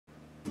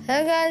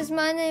Hello guys,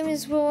 my name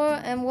is War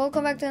and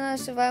welcome back to another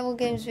survival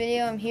games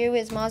video. I'm here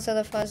with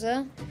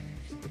MazaTheFaza.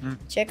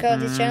 Check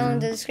out his channel in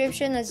the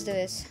description. Let's do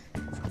this.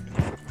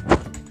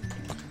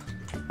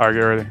 Alright, get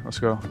ready. Let's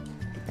go.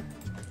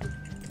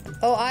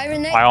 Oh,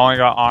 iron leggings. I only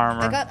got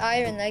armor. I got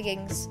iron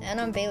leggings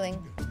and I'm bailing.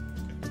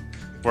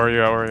 Where are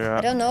you at? Where are you I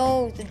at? don't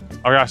know.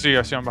 Okay, I see you.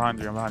 I see you. I'm behind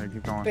you. I'm behind you.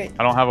 Keep going. Great.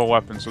 I don't have a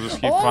weapon, so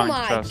just keep finding Oh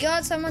my chests.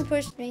 god, someone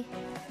pushed me.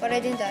 But I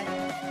didn't die.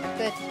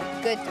 Good,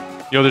 good.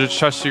 Yo, there's a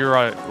chest to your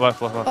right.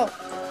 Left. Oh.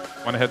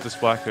 Want to hit this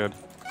black kid.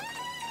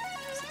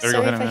 There you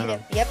Sorry go. if I hit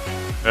him. Yep.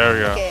 There we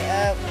go.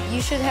 Okay, you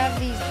should have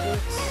these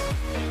boots.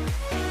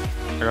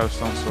 I got a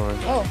stone sword.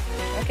 Oh,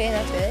 okay,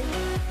 that's good.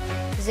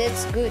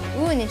 That's good.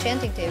 Ooh, an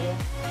enchanting table.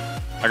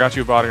 I got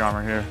you body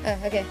armor here.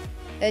 Oh, okay.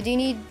 Do you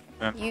need?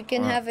 Yeah. You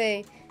can have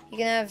a. You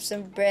can have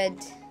some bread.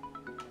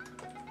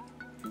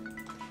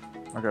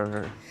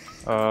 Okay.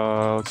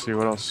 Let's see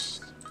what else.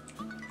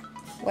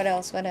 What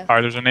else? What else?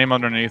 Alright, there's a name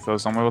underneath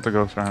us. I'm about to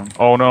go for him.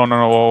 Oh no!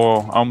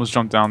 Whoa! I almost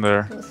jumped down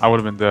there. I would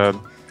have been dead.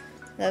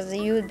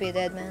 You would be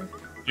dead, man.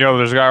 Yo,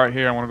 there's a guy right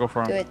here. I want to go for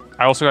him. Do it.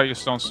 I also got you a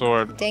stone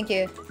sword. Thank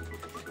you.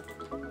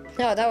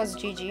 No, that was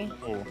GG.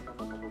 Oh.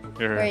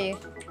 Here. Where are you?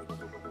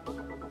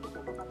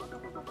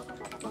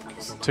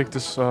 Take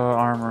this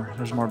armor.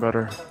 There's more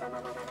better.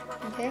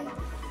 Okay.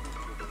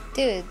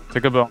 Dude,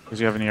 Take a belt because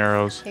you have any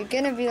arrows. you're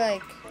gonna be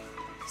like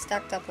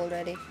stacked up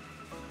already.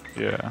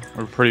 Yeah,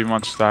 we're pretty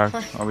much stacked.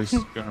 At least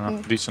good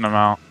enough, decent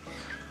amount.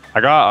 I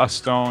got a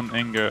stone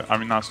ingot. I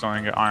mean, not stone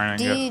ingot, iron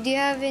ingot. Do you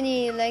have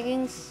any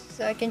leggings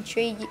so I can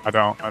trade you? I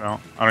don't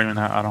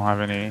have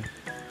any.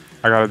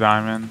 I got a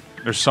diamond.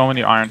 There's so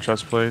many iron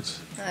chest plates.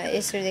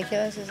 It's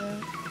ridiculous, isn't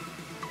it?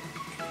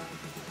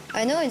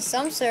 I know in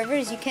some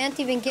servers you can't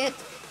get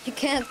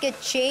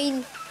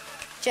chain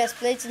chest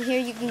plates. In here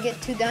you can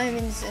get 2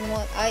 diamonds and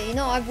one.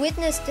 I've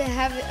witnessed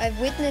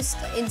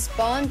in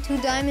spawn 2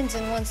 diamonds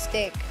and 1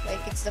 stick. Like,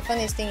 it's the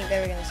funniest thing you've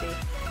ever gonna see.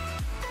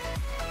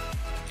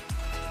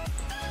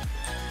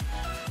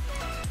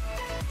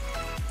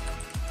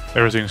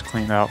 Everything's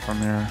cleaned out from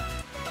here.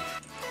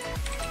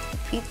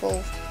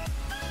 People.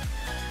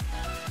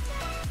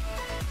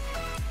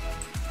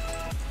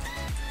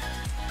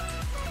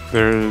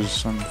 There's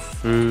some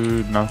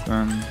food,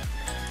 nothing.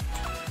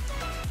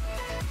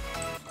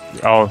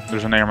 Oh,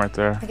 there's a name right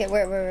there. Okay,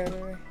 where?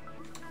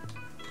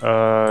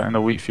 In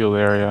the wheat field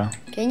area.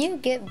 Can you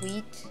get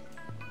wheat?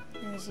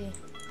 Let me see.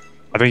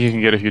 I think you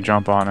can get it if you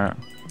jump on it.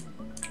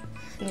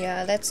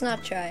 Yeah, let's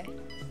not try.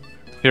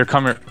 Here,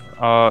 come here.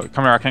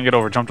 Come here. I can't get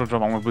over. Jump. I'm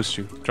gonna boost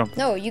you. Jump.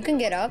 No, you can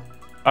get up.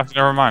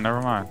 Actually,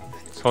 never mind.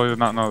 Totally did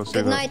not know this.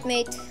 Good night,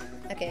 mate.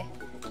 Okay.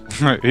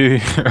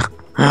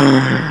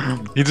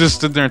 He just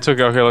stood there and took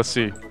out. Here, let's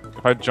see.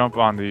 If I jump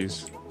on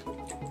these.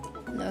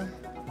 No.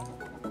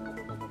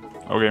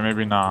 Okay,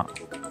 maybe not.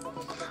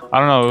 I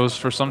don't know. It was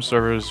for some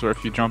servers where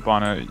if you jump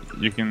on it,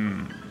 you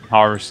can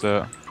harvest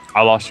it.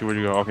 I lost you. Where'd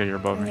you go? Okay, you're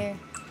above I'm me. here.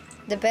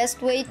 The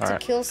best way to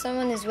Alright. kill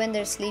someone is when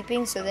they're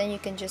sleeping, so then you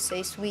can just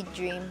say sweet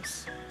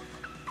dreams.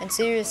 And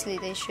seriously,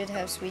 they should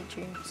have sweet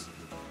dreams.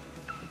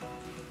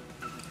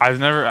 I've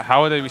never.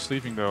 How would they be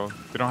sleeping though?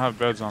 They don't have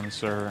beds on the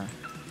server.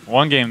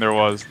 One game there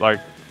was like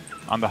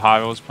on the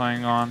hive I was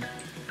playing on,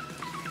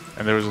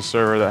 and there was a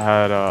server that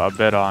had a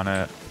bed on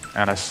it,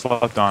 and I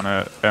slept on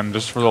it, and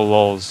just for the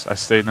lulz, I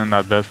stayed in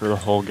that bed for the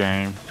whole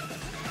game.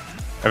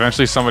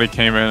 Eventually, somebody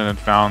came in and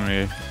found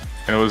me,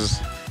 and it was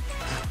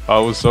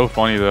so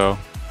funny though.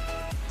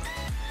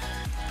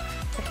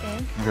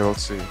 Okay,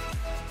 let's see.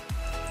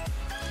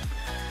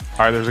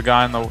 Alright, there's a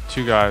guy and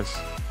 2 guys.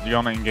 You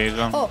wanna engage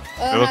them? Oh,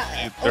 They're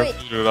wait,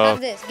 booted up. have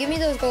this. Give me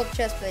those gold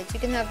chest plates. You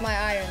can have my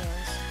iron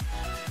ones.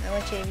 I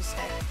want you to be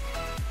stacked.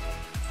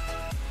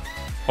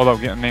 Hold up,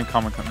 get a name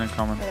comment. Okay.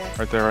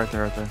 Right there.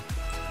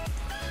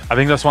 I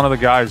think that's one of the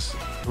guys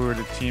who were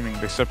teaming.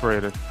 They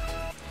separated.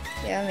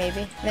 Yeah,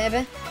 maybe.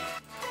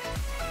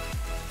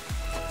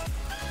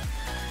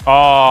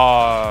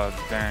 Oh,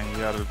 dang,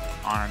 you had an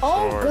iron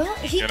sword. Oh, God,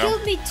 he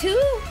killed me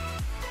too?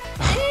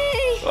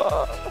 Hey!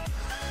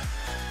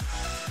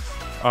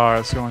 Alright,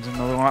 let's go into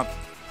another one.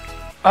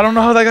 I don't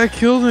know how that guy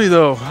killed me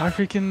though.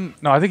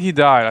 No, I think he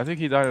died. I think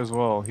he died as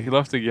well. He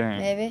left the game.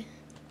 Maybe.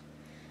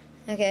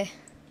 Okay.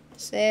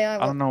 I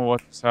don't know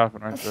what just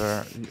happened right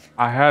there.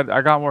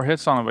 I got more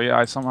hits on him, but yeah,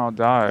 I somehow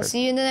died. I'll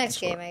see you in the next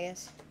game, I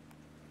guess.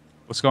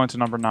 Let's go into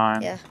number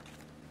 9. Yeah.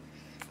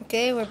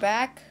 Okay, we're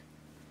back.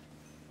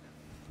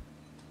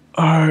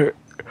 Alright.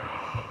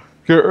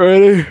 Get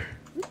ready.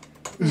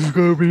 This is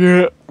gonna be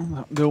it.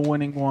 The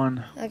winning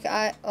one.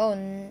 Okay,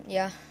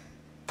 yeah.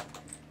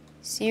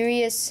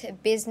 Serious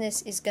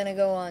business is gonna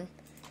go on.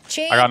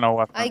 Chain. I got no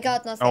weapon. I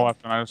got nothing. No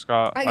weapon. I just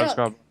got.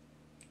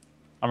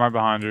 I'm right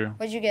behind you.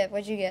 What'd you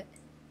get?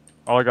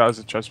 All I got is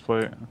a chest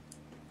plate.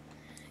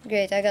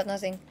 Great, I got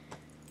nothing.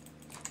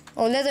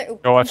 Oh, leather.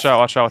 Yo, watch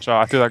out.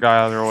 I threw that guy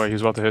out of their way.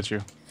 He's about to hit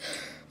you.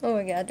 Oh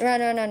my god.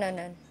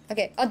 Run.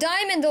 Okay, a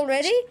diamond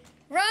already?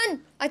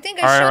 Run! I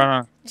think I Alright,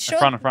 run.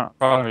 In front.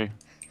 Follow me.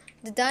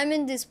 The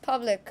diamond is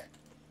public.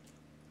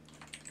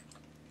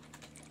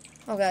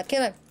 Oh god,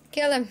 kill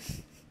him.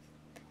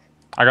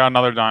 I got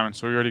another diamond,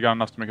 so we already got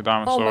enough to make a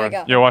diamond sword. Oh my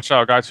god. Yo, watch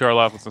out. Guy to our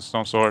left with the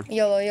stone sword.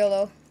 YOLO,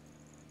 YOLO.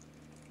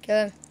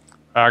 Kill him.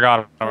 I got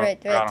him.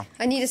 Right. Got him.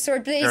 I need a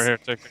sword, please. Here,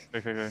 take.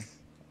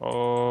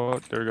 Oh,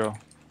 there we go.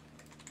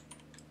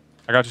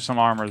 I got you some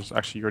armors.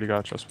 Actually, you already got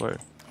a chest plate.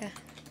 Yeah.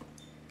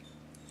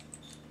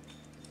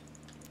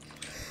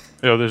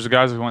 Yo, there's the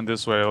guys who went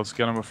this way. Let's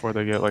get them before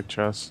they get like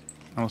chests.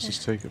 And let's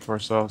just take it for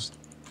ourselves.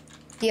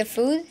 Do you have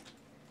food?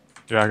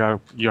 Yeah, I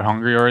got. You're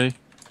hungry already?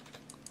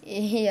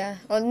 Yeah.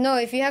 Well, no.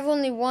 If you have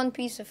only one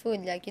piece of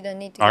food, like you don't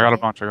need to. I got a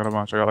bunch. I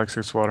got like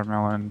 6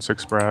 watermelon,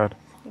 6 bread.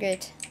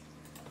 Great.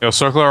 Yo,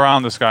 circle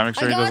around this guy. Make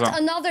sure he I doesn't.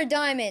 got another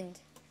diamond.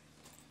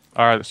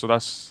 All right, so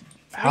that's.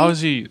 How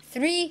is he?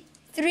 3.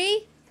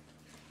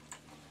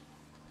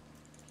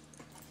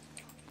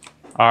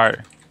 All right,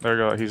 there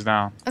you go. He's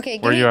down. Okay,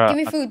 Where you at? give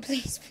me food,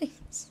 please.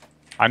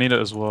 I need it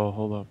as well.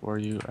 Hold up. Where are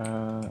you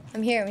at?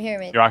 I'm here,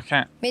 mate. Yo, I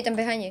can't. Mate, I'm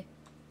behind you.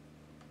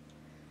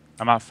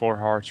 I'm at 4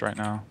 hearts right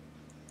now.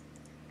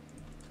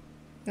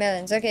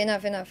 Melons. Okay,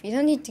 enough. You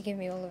don't need to give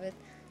me all of it.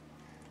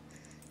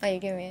 Oh, you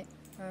give me it.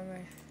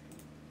 Armor.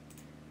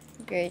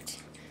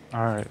 Great.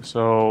 All right,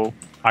 so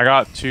I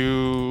got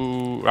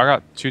 2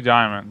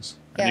 diamonds.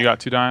 Yeah. And you got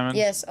 2 diamonds?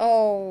 Yes.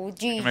 Oh, We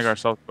G. can make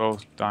ourselves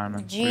both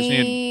diamonds. G. We just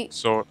need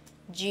sword.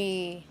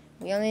 G.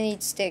 We only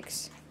need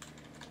sticks.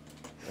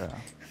 Yeah.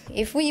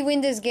 If we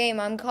win this game,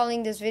 I'm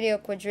calling this video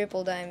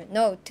quadruple diamond.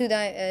 No, two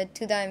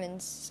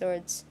diamonds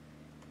swords.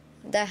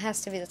 That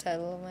has to be the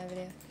title of my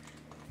video.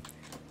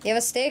 You have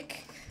a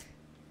stick?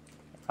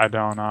 I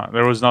don't know.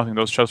 There was nothing.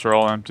 Those chests were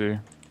all empty.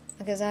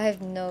 Because I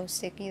have no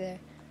stick either.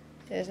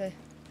 Seriously.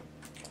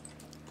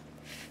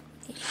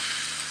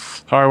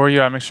 Alright, where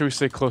you at? Make sure we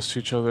stay close to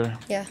each other.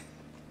 Yeah.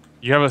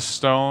 You have a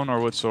stone or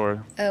wood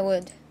sword?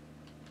 Wood.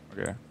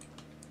 Okay.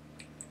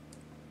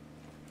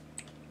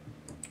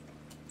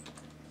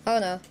 Oh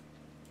no.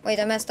 Wait,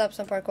 I messed up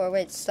some parkour.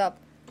 Wait, stop.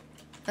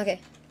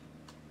 Okay.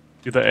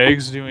 Do the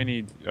eggs do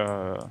any,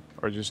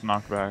 or just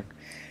knockback?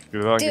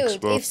 Do they, like, Dude,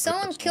 explode if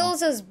someone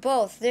kills us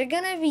both, they're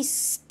gonna be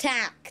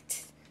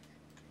stacked.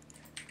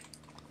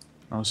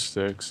 No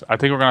sticks. I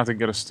think we're gonna have to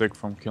get a stick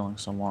from killing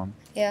someone.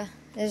 Yeah,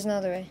 there's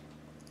another way.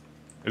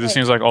 It just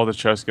seems like all the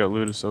chests get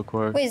looted so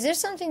quick. Wait, is there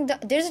something?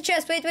 There's a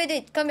chest.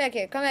 Wait. Come back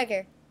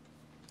here.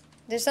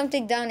 There's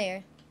something down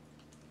here.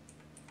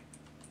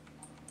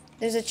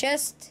 There's a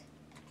chest.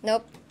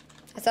 Nope.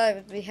 I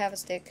thought we have a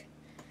stick.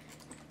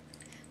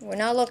 We're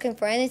not looking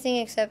for anything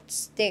except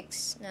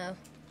sticks now.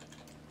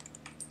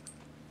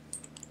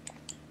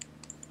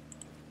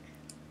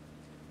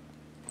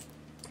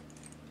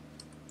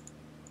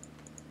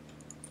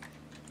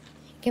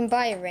 You can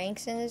buy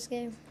ranks in this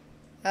game.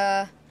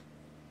 Alright,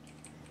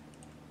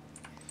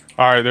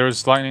 there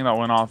was lightning that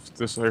went off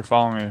this way.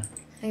 Follow me.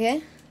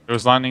 Okay. There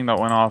was lightning that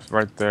went off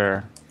right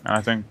there. And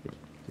I think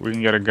we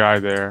can get a guy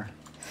there.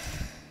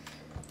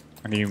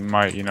 And he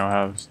might, you know,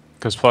 have...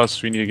 Because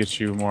plus, we need to get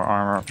you more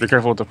armor. Be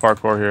careful with the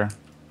parkour here.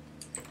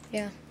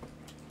 Yeah.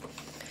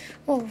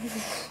 Oh,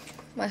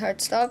 my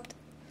heart stopped.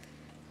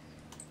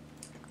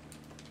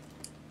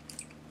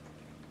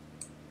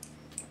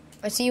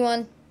 I see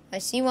one.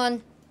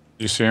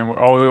 You see him?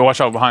 Oh, wait,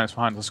 watch out behind us.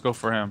 Let's go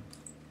for him.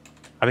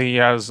 I think he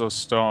has those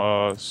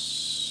stone,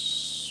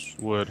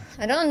 wood.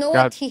 I don't know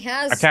what he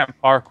has. I can't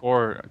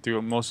parkour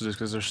through most of this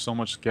because there's so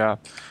much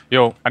gap.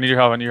 Yo, I need your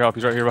help.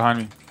 He's right here behind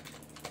me.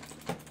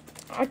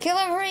 I'll kill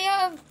him, hurry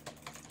up.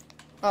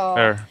 Oh,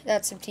 there.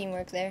 That's some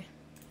teamwork there.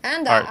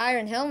 And an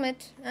iron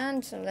helmet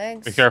and some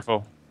legs. Be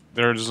careful.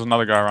 There's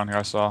another guy around here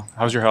I saw.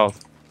 How's your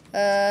health?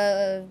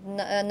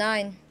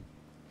 9.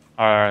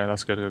 Alright,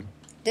 that's good.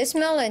 This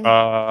melon.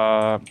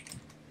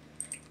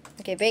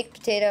 Okay, baked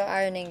potato,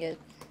 iron ingot.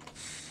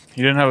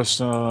 He didn't have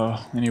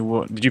any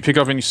wood. Did you pick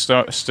up any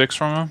sticks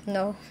from him?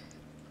 No.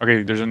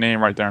 Okay, there's a name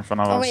right there in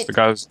front of us. Wait. The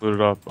guy's looted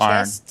up.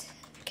 Chest,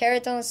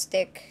 carrot on a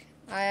stick.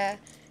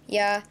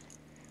 Yeah.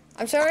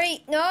 I'm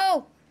sorry.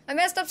 No! I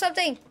messed up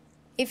something.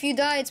 If you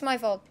die, it's my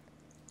fault.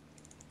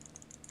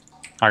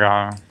 I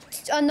got him.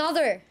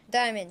 Another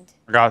diamond.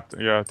 I got,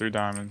 3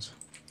 diamonds.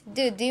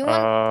 Dude, do you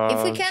want...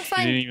 if we can't He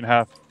find... didn't even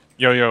have...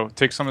 Yo,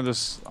 take some of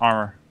this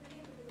armor.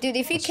 Dude,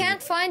 if you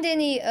can't find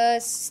any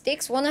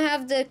sticks, wanna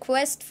have the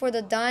quest for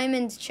the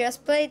diamond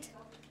chest plate?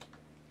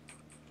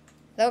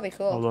 That would be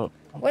cool. Hold up.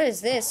 What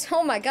is this?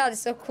 Oh my god,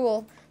 it's so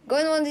cool. Go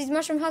in one of these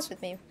mushroom huts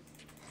with me.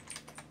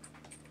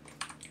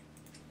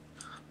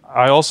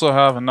 I also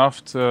have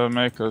enough to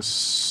make a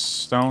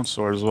stone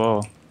sword as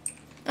well.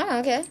 Oh,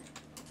 okay.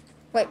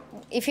 Wait,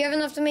 if you have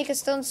enough to make a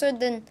stone sword,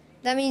 then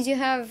that means you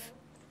have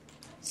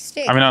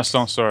sticks. I mean, not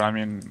stone sword. I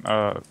mean,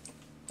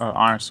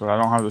 iron sword.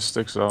 I don't have the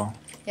sticks though.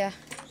 Yeah.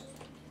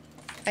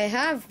 I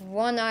have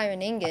 1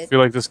 iron ingot. I feel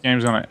like this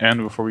game's gonna end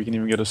before we can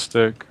even get a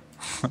stick.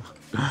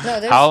 No,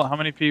 there's... How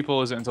many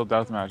people is it until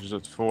deathmatch? Is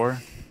it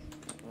 4?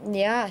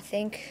 Yeah, I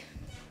think.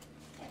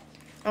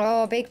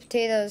 Oh, baked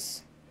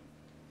potatoes.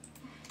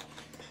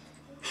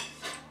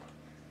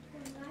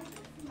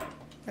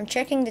 I'm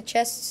checking the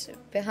chests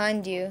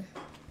behind you,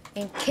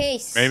 in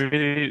case.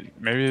 Maybe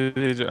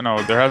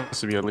no. There has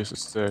to be at least a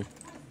stick.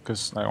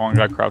 because like one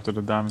guy crafted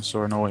a diamond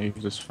sword. No way, he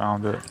just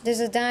found it. There's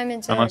a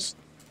diamond sword. Unless,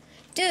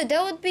 Dude,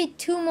 that would be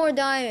 2 more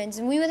diamonds,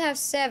 and we would have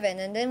 7,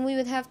 and then we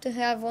would have to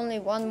have only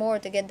 1 more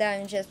to get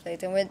diamond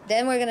chestplate, and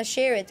then we're gonna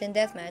share it in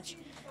deathmatch.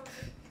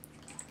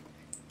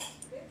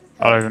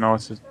 I don't even know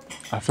what to.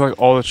 I feel like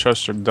all the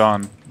chests are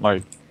done.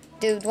 Like,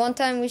 dude, one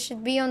time we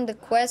should be on the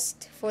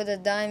quest for the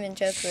diamond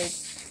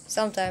chestplate.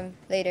 Sometime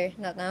later,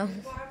 not now.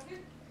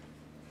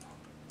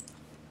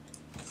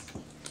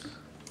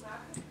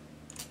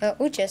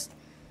 Ooh, chest.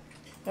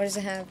 What does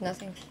it have?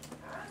 Nothing.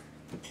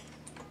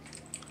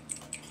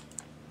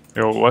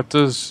 yo, what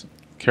does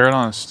carrot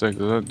on a stick?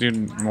 Does that do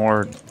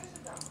more?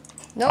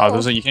 No. Oh,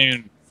 doesn't you can't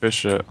even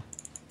fish it.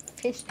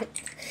 Fish it.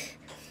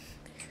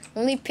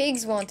 Only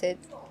pigs want it.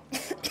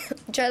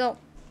 Which I don't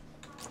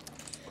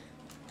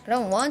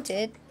want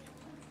it.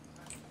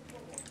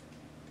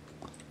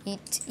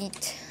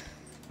 Eat.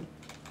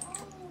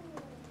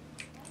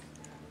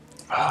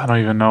 I don't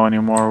even know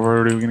anymore. Where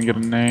are we gonna get a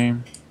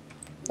name?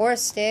 Or a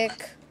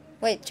stick.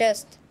 Wait,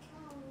 chest.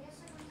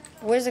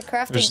 Where's the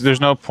crafting? There's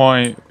no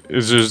point.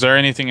 Is there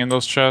anything in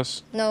those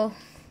chests? No.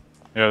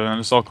 Yeah, then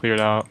it's all cleared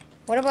out.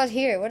 What about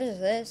here? What is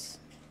this?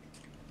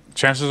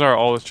 Chances are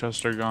all the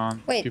chests are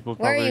gone. Wait, People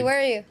where are probably you? Where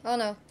are you? Oh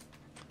no.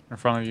 In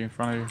front of you.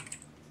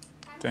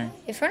 Dang.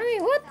 In front of me?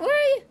 What? Where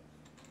are you?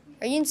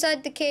 Are you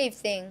inside the cave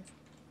thing?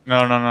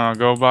 No.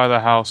 Go by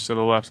the house to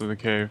the left of the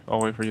cave.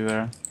 I'll wait for you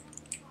there.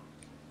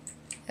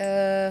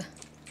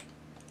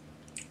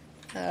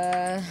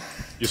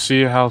 You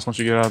see a house once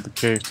you get out of the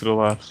cave to the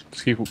left.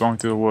 Just keep going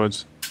through the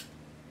woods.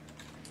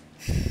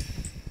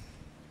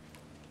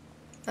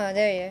 Oh,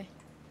 there you are.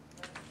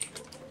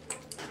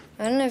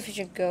 I don't know if you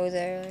should go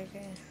there. Like,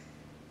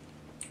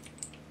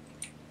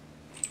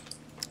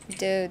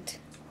 dude.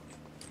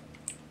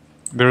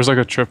 There's like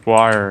a trip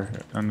wire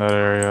in that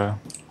area.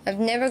 I've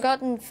never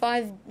gotten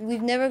 5.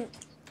 We've never.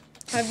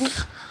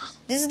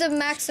 This is the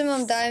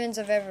maximum diamonds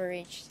I've ever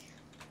reached.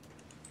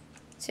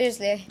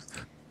 Seriously.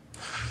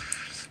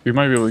 You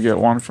might be able to get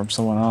 1 from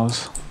someone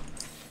else.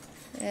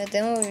 Yeah,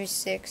 then it will be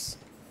 6.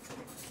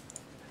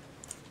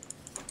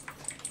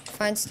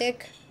 Find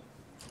stick.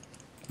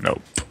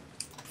 Nope.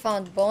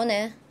 Found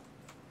bone.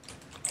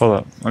 Hold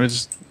up. Let me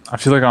just. I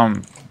feel like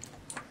I'm.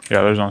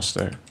 Yeah, there's no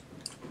stick.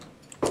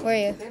 Where are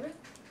you?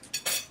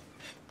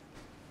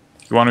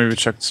 You want me to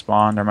check the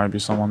spawn? There might be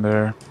someone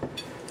there.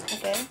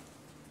 Okay.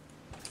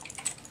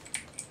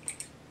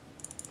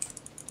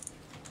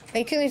 Are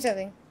you killing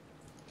something?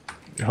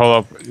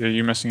 Hold up. Are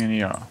you missing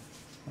any?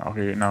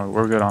 Okay, no,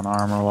 we're good on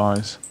armor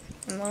wise.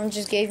 My mom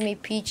just gave me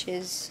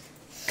peaches.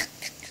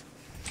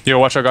 Yo,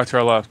 watch out, guy to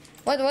our left.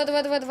 What?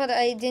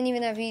 I didn't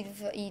even have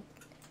eat.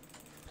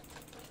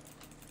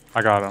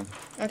 I got him.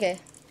 Okay.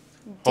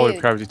 Holy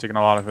Dude. crap, he's taking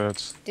a lot of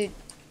hits. Dude.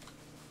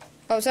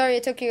 Oh, sorry, I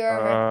took your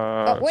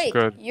armor. Oh, wait,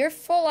 good. you're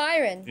full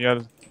iron. He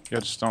had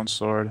a stone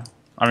sword.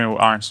 I mean,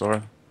 iron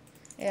sword.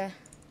 Yeah.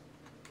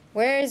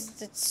 Where is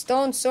the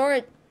stone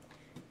sword?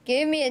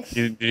 Give me it.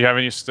 Did you have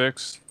any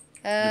sticks?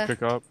 Did you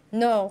pick up?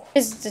 No.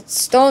 Where is the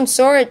stone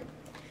sword?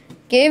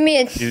 Give me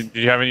it. Did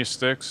you have any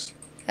sticks?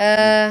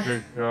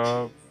 Pick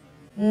up.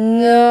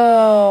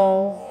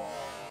 No.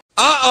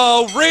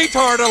 Uh-oh,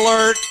 retard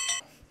alert!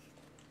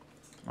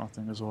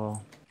 Nothing as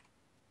well.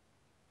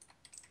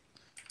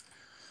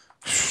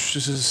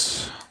 This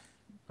is...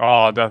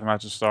 Oh,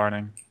 deathmatch is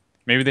starting.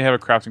 Maybe they have a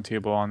crafting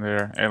table on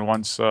there, and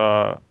once,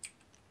 who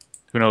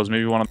knows,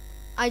 maybe one of...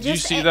 Did you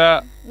see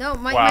that? No,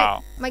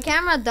 Wow. my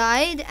camera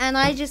died, and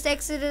I just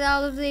exited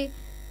out of the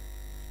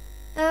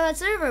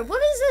server.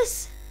 What is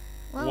this?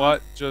 Wow.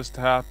 What just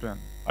happened?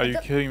 Are you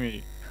kidding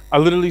me? I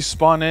literally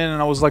spawned in,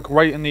 and I was like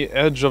right in the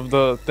edge of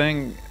the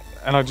thing,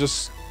 and I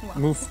just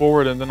moved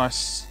forward, and then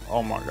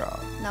oh my god.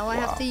 Now I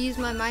have to use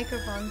my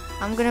microphone.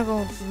 I'm gonna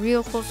go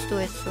real close to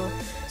it. So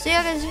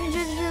yeah, guys, if you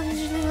enjoyed the video,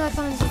 just leave a like,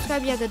 comment,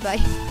 subscribe. Yeah,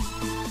 goodbye.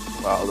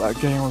 Wow, that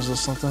game was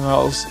just something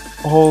else.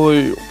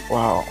 Holy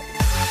wow.